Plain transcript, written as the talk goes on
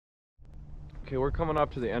Okay, we're coming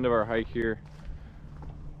up to the end of our hike here,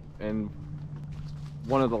 and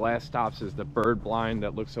one of the last stops is the bird blind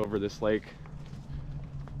that looks over this lake.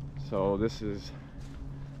 So this is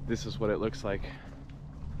what it looks like.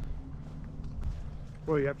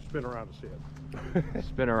 Well, you have to spin around to see it.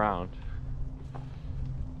 Spin around.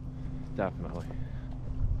 Definitely.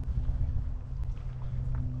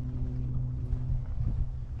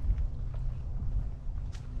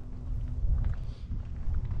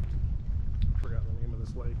 Forgot the name of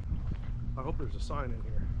this lake. I hope there's a sign in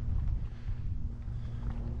here.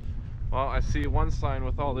 Well, I see one sign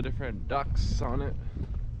with all the different ducks on it.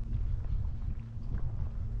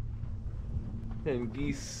 And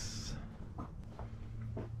geese.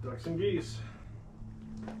 Ducks and geese.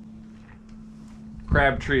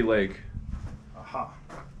 Crabtree Lake. Aha.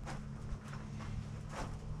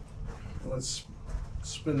 Let's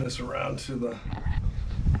spin this around to the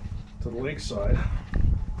lakeside.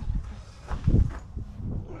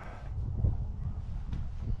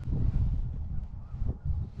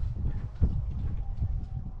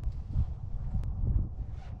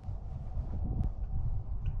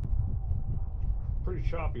 Pretty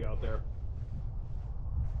choppy out there.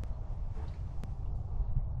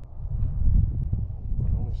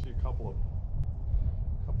 I only see a couple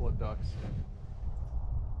of ducks.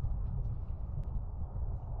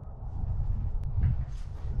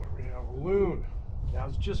 We have a loon. Yeah, I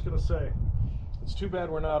was just gonna say, it's too bad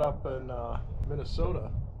we're not up in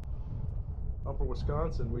Minnesota, upper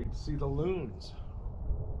Wisconsin. We'd see the loons.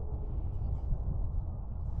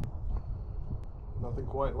 Nothing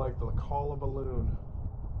quite like the call of a loon.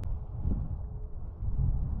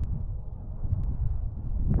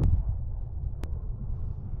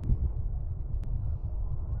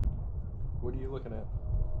 What are you looking at?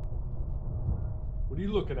 What are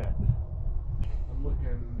you looking at? I'm looking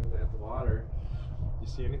at the water. You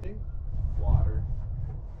see anything? Water.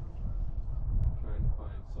 Trying to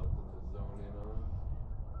find something to zone in on.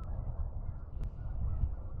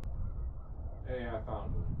 Hey, I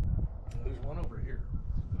found one. There's one over here.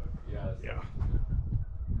 Yes. Yeah.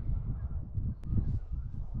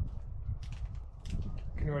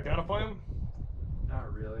 Can you identify him?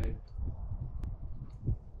 Not really.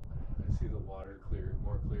 I see the water clear,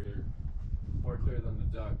 more clear than the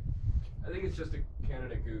duck. I think it's just a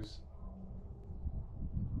Canada goose.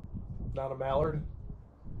 Not a mallard?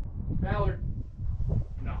 Mallard.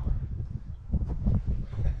 No.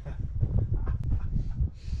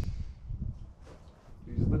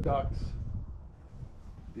 These are the ducks.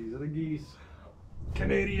 These are the geese.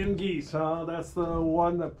 Canadian geese, huh? That's the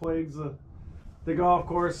one that plagues the golf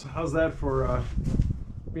course. How's that for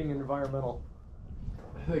being environmental?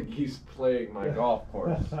 The geese plague my golf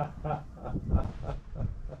course.